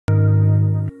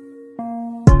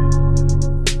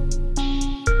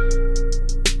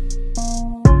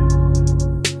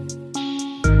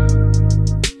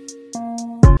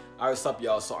what's up,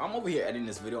 y'all? So I'm over here editing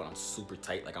this video and I'm super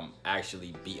tight, like I'm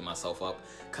actually beating myself up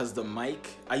because the mic,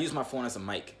 I use my phone as a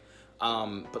mic,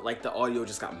 but like the audio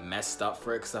just got messed up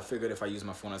for it because I figured if I use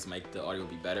my phone as a mic the audio would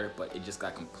be better, but it just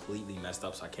got completely messed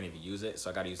up, so I can't even use it. So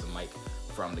I gotta use the mic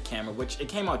from the camera, which it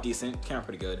came out decent, camera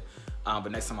pretty good,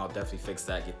 but next time I'll definitely fix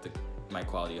that, get the mic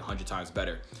quality 100 times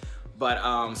better.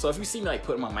 But so if you see me like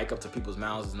putting my mic up to people's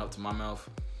mouths and up to my mouth,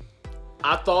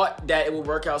 I thought that it would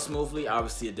work out smoothly.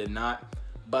 Obviously it did not.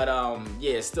 But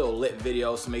yeah, it's still a lit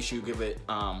video, so make sure you give it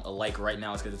a like right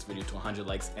now. Let's get this video to 100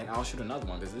 likes, and I'll shoot another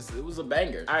one because it was a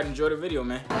banger. Alright, enjoy the video,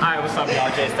 man. Alright, what's up,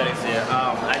 y'all? Jay Aesthetics here.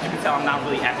 As you can tell, I'm not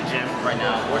really at the gym right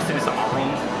now. We're sitting in my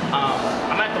room.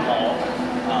 I'm at the mall.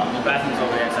 The bathroom's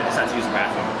over there, so I just had to use the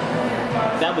bathroom.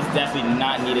 That was definitely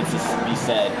not needed to be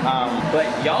said.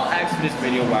 But y'all asked for this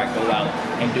video where I go out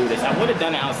and do this. I would have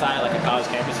done it outside, like a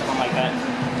college campus or something like that.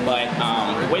 But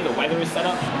the way the weather is set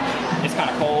up, it's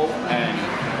kind of cold, and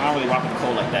I don't really rock with the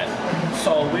cold like that.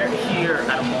 So we're here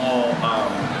at a mall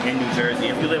in New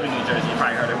Jersey. If you live in New Jersey, you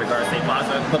probably heard of Regard State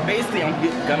Plaza. But basically, I'm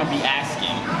gonna be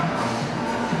asking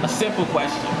a simple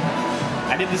question.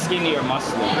 I did the skinny or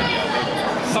muscular video.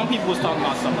 Some people was talking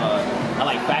about some, I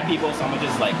like fat people, so I'm gonna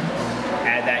just like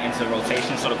add that into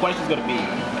rotation. So the question's gonna be,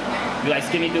 you like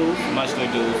skinny dudes, muscular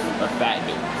dudes, or fat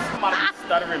dudes? I'm about to be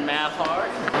stuttering mad hard.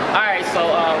 Alright, so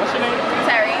what's your name?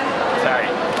 Terry. Terry.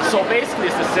 So basically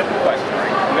it's a simple question,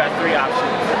 right? You got three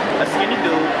options. A skinny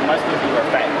dude, a muscular dude, or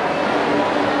fat dude.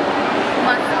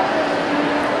 Muscular.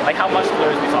 Like how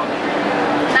muscular is we talking?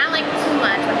 Not like too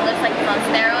much, but it looks like he's on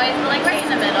steroids, but like right in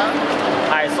the middle.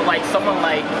 Alright, so like someone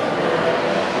like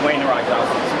Wayne the Rock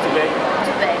Johnson. Is he too big?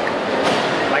 Too big.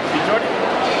 Like B. Jordan?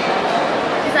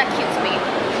 He's not cute to me.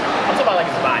 I'm talking about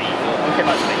like his body. Okay,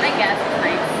 much big. I guess it's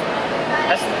nice.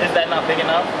 Is that not big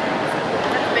enough?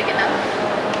 That's big enough.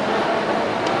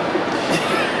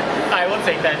 Alright, we'll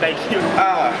take that, thank you.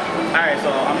 Alright,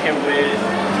 so I'm here with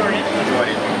Jordan.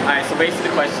 Alright, so basically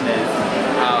the question is,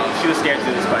 she was scared to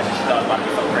do this question. She thought it was about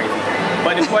to be so crazy.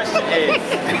 But the question is,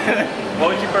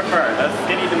 what would you prefer? A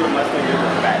skinny dude, a muscular dude,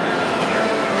 or a fat dude?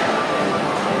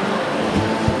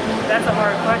 That's a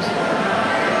hard question.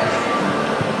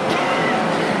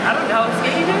 I don't know,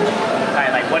 skinny dude?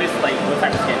 Alright, like what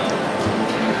type of skinny?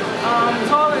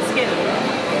 Tall and skinny.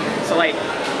 So like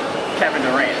Kevin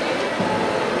Durant.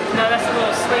 No, that's a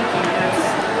little slinky. That's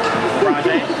LeBron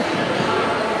James.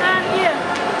 yeah.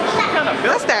 Kind of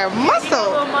built. That's that A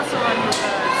muscle. little muscle on his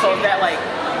So is that like,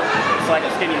 it's like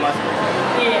a skinny muscle?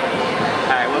 yeah.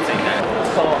 Alright, we'll take that.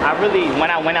 So I really,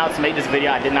 when I went out to make this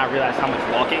video, I did not realize how much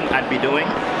walking I'd be doing.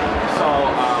 So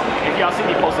if y'all see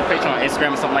me post a picture on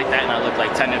Instagram or something like that and I look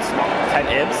like 10 ibs small,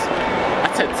 10 ibs? I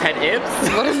said 10 ibs?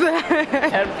 What is that?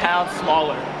 10 pounds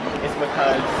smaller. It's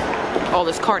because... All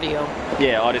this cardio.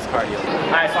 Yeah, all this cardio.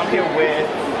 Alright, so I'm here with...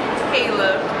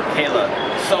 Kayla.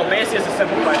 So basically it's a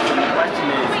simple question. The question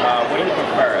is, what do you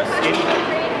prefer? A skinny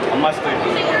dude, a muscular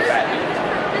dude, or a fat dude?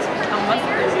 A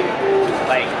muscular dude.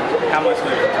 Like, how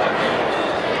muscular are you talking?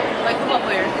 Like football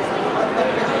player.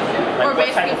 Like Or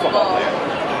what type of football player?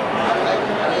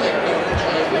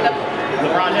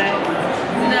 LeBron James?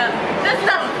 No, that's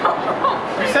not.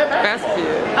 You said basketball.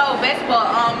 Basketball. Oh, basketball.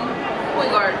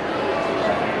 Point guard.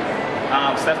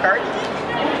 Steph Curry?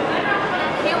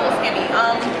 He a little skinny.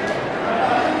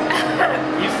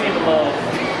 You seem a little...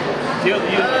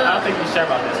 I don't think you're sure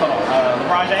about this. Hold on.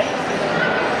 LeBron James?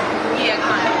 Yeah,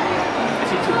 kind of. Is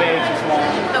he too big, too small?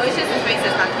 No, it's just his face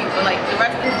is not cute, but like the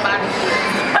rest of his body is cute.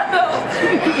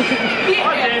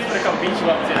 LeBron James is gonna come beat you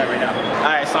up to that right now.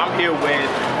 Alright, so I'm here with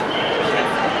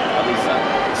Alisa.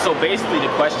 So basically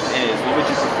the question is, what would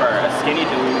you prefer? A skinny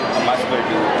dude, a muscular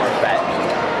dude, or a fat dude?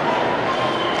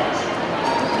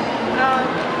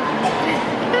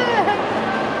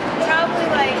 Probably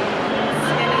like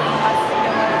skinny,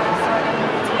 muscular, sort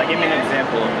of. Like give me an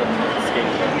example of the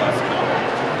skinny and muscular.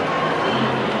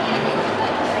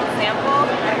 Example?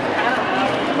 I don't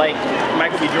know. Like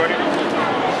Michael B. Jordan?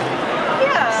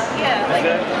 Yeah. Like,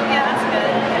 good? yeah, that's good.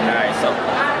 Alright, so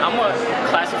I'm gonna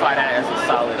classify that as a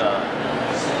solid,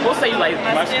 we'll say like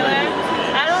muscular dude.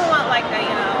 I don't want like a, you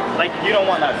know. Like you don't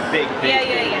want a big. Yeah.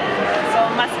 So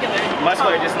muscular.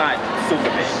 Muscular, just not super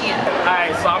big. Yeah.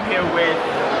 Alright, so I'm here with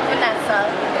Vanessa.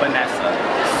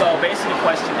 So basically the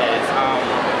question is,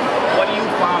 what do you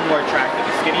find more attractive?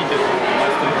 A skinny dude,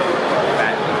 muscular dude, or a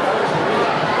fat dude?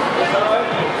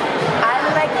 I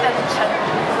like them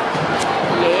chunky.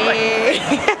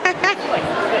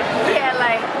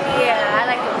 I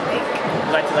like them big.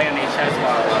 You like to lay on their chest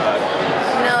while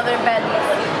No, they're bellies.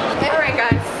 Alright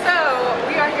guys, so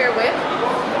we are here with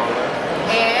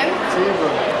Anne.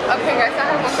 Okay. Okay guys, I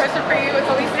have one question for you. It's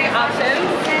only 3 options.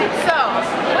 So,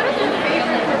 what is your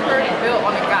favorite preferred build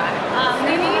on a guy?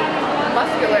 Skinny,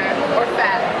 muscular, or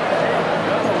fat?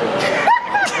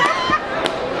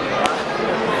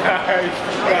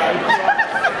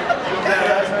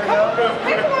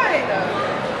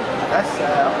 That's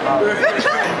sad.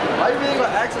 Why you really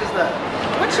gonna ask us that?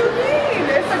 What you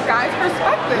mean? It's a guy's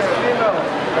perspective. Female.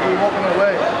 Are we walking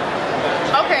away?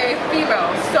 Okay, female.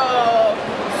 So,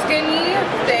 skinny,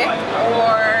 thick,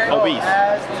 or Obese.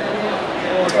 Ass, titty,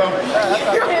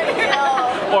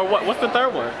 Or what? What's the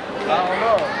third one? I don't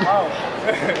know. Wow.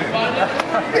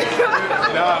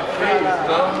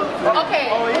 Okay.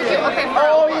 Oh yeah. Okay.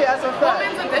 Oh yeah, that's a fact.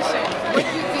 Women's edition.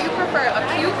 Do you prefer a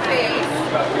cute face,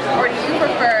 or do you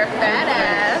prefer fat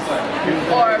ass,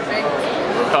 or a big?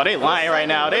 Oh, they lying right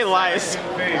now. They lying.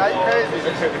 Are you crazy?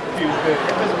 If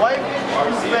it's white,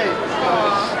 it's fake.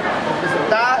 If it's a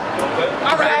dot,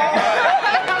 All right.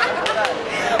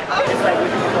 It's like what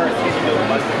you prefer, skinny dude,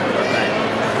 muscular, or fat?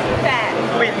 Fat.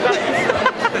 Wait,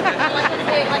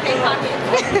 Like a pocket.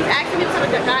 Asking him some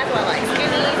of the guys were like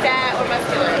skinny, fat, or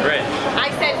muscular. Rich. I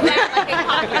said fat like a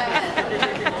pocket.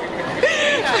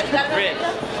 You gotta know. Rich.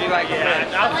 She like it.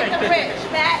 I like the rich,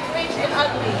 fat, rich, and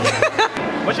ugly.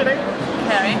 What's your name?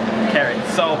 Carrie. Carrot.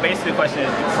 So basically the question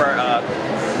is for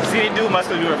skinny dude,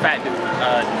 muscular dude, or fat dude?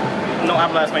 No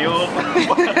habla español.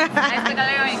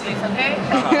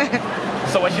 Okay.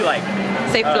 So what you like?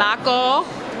 Say flaco,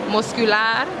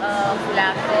 muscular.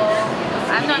 Flaco.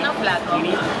 I'm not flaco.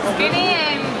 Skinny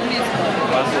and muscular.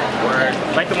 Muscle. Word.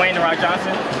 Like the Wayne The Rock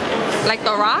Johnson? Like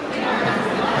The Rock?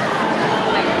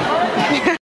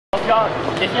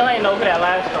 If y'all ain't know who that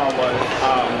last song was,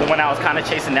 the one I was kind of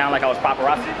chasing down like I was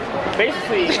paparazzi.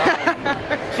 Basically,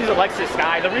 she's Alexis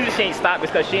Skyy. The reason she ain't stopped is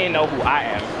because she ain't know who I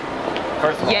am.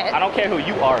 First of all, I don't care who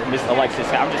you are, Miss Alexis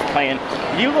Skyy. I'm just playing.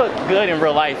 You look good in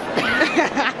real life.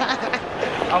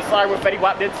 I'm sorry what Fetty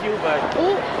Wap did to you, but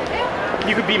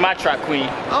you could be my trap queen.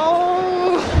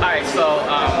 Oh. Alright, so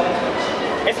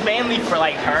it's mainly for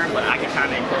like her, but I can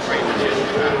kind of incorporate the shit.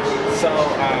 So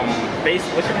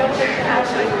basically, what's your name?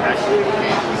 Ashley.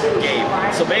 Gabe.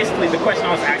 So basically, the question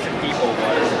I was asking people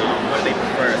was, what do they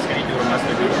prefer, skinny dude or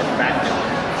muscular dude or fat dude?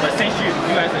 But since you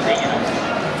guys are dating,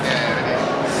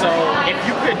 so if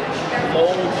you could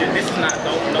mold your, this is not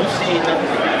no shade, nothing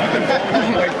like that. If you could mold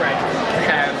your boyfriend to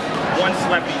have one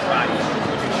celebrity's body,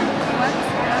 what would you choose?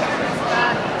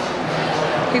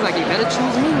 He's like, you better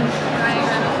choose me.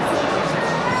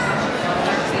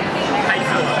 How you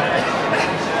feel about that?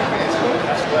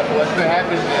 What's been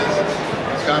happening is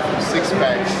it's gone from 6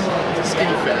 packs to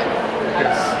skinny fat.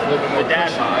 It's a little bit more The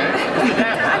dad cushion, bod. right? The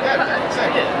dad bod.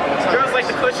 Exactly. Girls like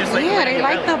the cushion. Like Yeah, they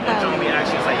like the belly. John, we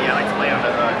actually was like, yeah, I like to lay on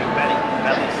the belly.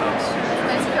 So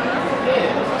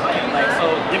yeah, like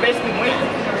so you're basically winning.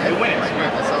 You're winning right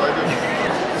now. That's all I do.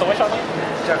 So what's your name?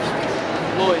 Jefferson.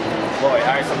 Lloyd. Lloyd.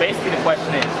 All right. So basically the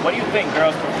question is, what do you think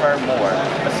girls prefer more,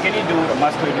 a skinny dude, a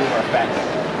muscular dude, or a fat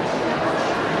dude?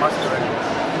 Muscular.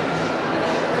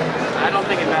 I don't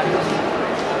think it matters.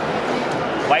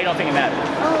 Why you don't think it matters?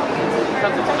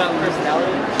 Because it's about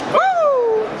personality.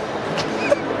 Woo!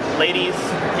 Ladies,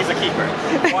 he's a keeper.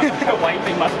 Why do you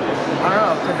think muscular? I don't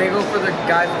know, because they go for the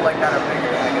guys like that are bigger,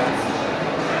 I guess.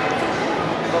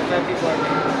 But fat people are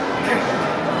bigger.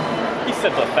 He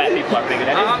said the fat people are bigger.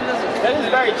 That is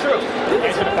very true.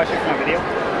 Answer the question from my video.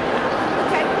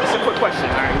 It's a quick question,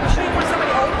 all right? Sure you want somebody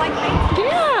old like me?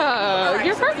 Yeah,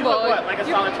 you're first You of look all. what, like a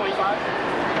solid 25?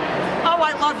 Oh,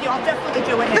 I love you. I'll definitely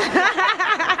do it.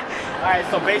 Alright,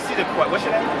 so basically what's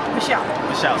your name? Michelle.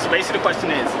 Michelle. So basically the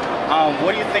question is,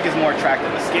 what do you think is more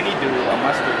attractive, a skinny dude, a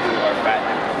muscular dude, or a fat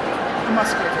dude?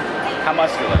 Muscular. How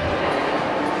muscular?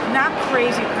 Not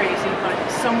crazy, but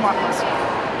somewhat muscular.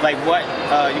 Like what,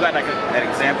 you got like an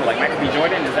example, like Michael B.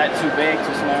 Jordan, is that too big,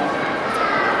 too small?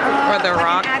 Or The like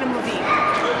Rock. An Adam Levine.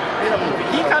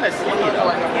 He kind of skinny though.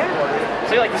 Yeah.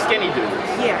 So you like the skinny dude?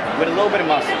 Yeah. With a little bit of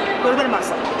muscle. A little bit of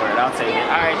muscle. Word, I'll take it.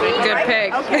 Alright, thank you. Good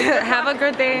pick. Okay. Have a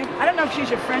good day. I don't know if she's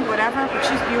your friend, whatever, but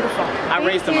she's beautiful. I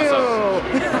raised her myself.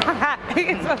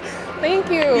 Thank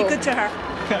you. Be good to her.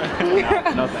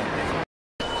 No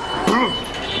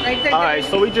thank you. Alright,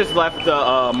 so we just left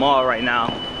the mall right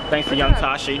now. Thanks to young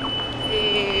Tashi.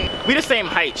 We the same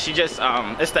height, she just,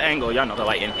 it's the angle, y'all know the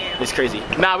lighting, it's crazy.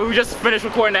 Nah, but we just finished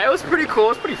recording that. It was pretty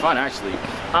cool, it's pretty fun actually.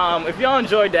 If y'all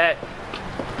enjoyed that,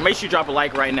 make sure you drop a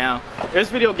like right now. If this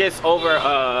video gets over,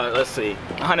 let's see,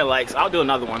 100 likes, I'll do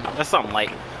another one. That's something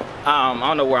like, I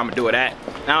don't know where I'm gonna do it at.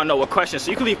 I don't know what questions,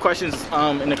 so you can leave questions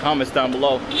in the comments down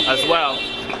below as well.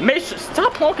 Make sure,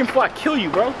 stop honking before I kill you,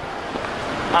 bro.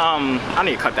 I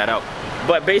need to cut that out.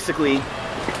 But basically,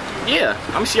 yeah,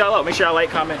 I'm gonna see y'all out. Make sure y'all like,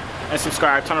 comment, and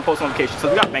subscribe, turn on post notifications. So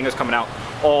we got bangers coming out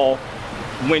all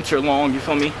winter long, you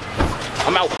feel me?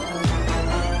 I'm out.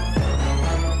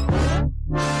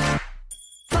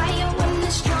 Fire when the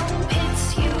strong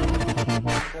hits you.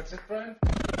 That's it, Brian?